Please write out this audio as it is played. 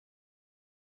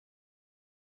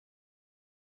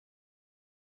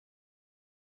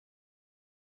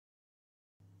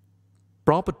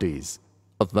properties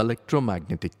of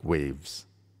electromagnetic waves.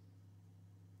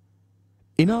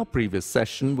 In our previous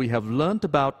session, we have learnt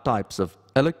about types of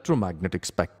electromagnetic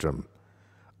spectrum.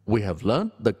 We have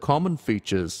learnt the common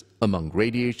features among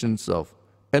radiations of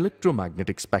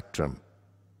electromagnetic spectrum.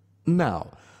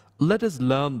 Now, let us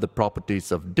learn the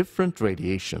properties of different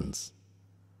radiations.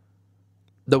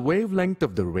 The wavelength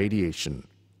of the radiation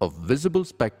of visible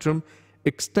spectrum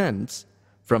extends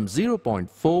from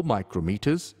 0.4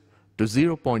 micrometers to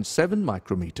 0.7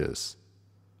 micrometers.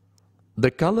 The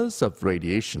colors of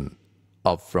radiation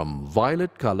are from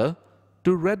violet color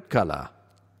to red color.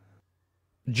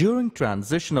 During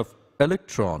transition of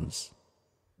electrons,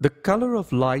 the color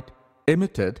of light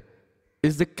emitted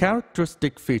is the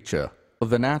characteristic feature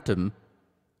of an atom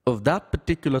of that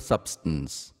particular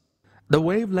substance. The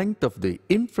wavelength of the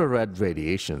infrared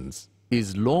radiations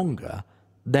is longer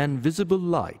than visible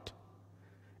light.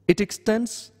 It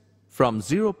extends from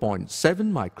 0.7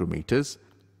 micrometers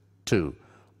to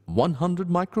 100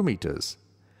 micrometers.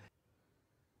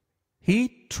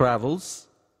 Heat travels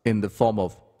in the form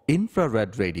of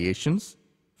infrared radiations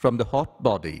from the hot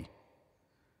body.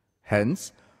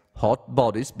 Hence, hot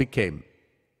bodies became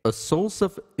a source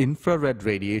of infrared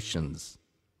radiations.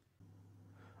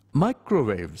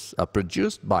 Microwaves are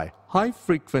produced by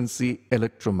high-frequency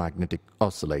electromagnetic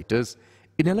oscillators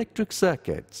in electric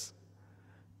circuits.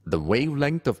 The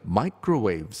wavelength of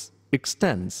microwaves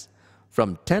extends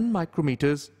from 10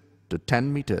 micrometers to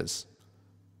 10 meters.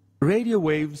 Radio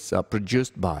waves are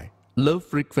produced by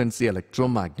low-frequency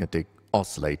electromagnetic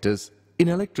oscillators in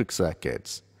electric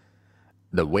circuits.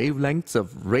 The wavelengths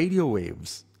of radio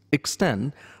waves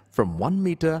extend from 1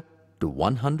 meter to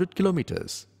 100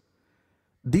 kilometers.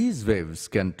 These waves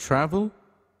can travel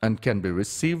and can be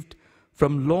received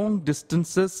from long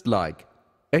distances like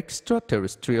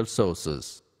extraterrestrial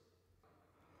sources.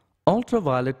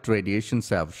 Ultraviolet radiations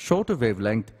have shorter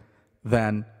wavelength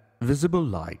than visible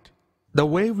light. The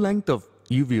wavelength of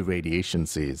UV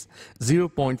radiations is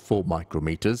 0.4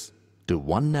 micrometers to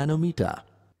 1 nanometer.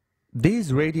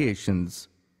 These radiations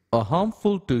are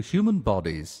harmful to human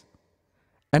bodies,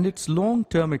 and its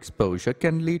long-term exposure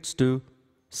can lead to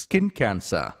skin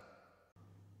cancer.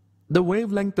 The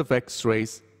wavelength of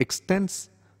X-rays extends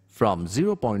from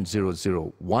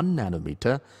 0.001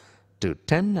 nanometer to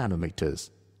 10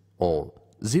 nanometers or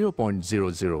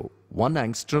 0.001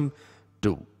 angstrom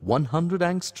to 100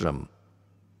 angstrom.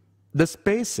 The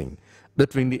spacing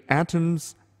between the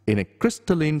atoms in a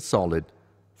crystalline solid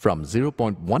from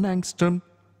 0.1 angstrom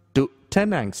to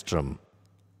 10 angstrom.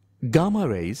 Gamma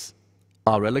rays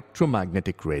are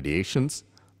electromagnetic radiations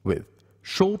with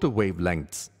shorter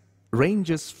wavelengths,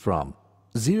 ranges from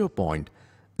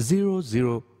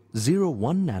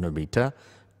 0.0001 nanometer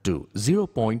to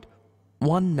 0.1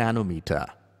 nanometer,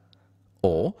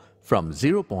 or from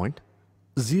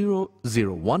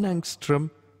 0.001 angstrom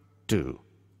to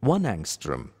 1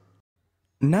 angstrom.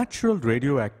 Natural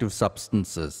radioactive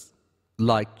substances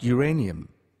like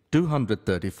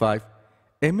uranium-235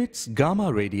 emits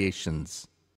gamma radiations.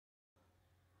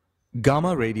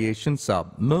 Gamma radiations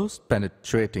are most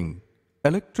penetrating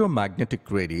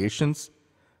electromagnetic radiations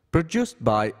produced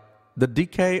by the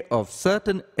decay of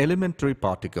certain elementary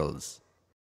particles.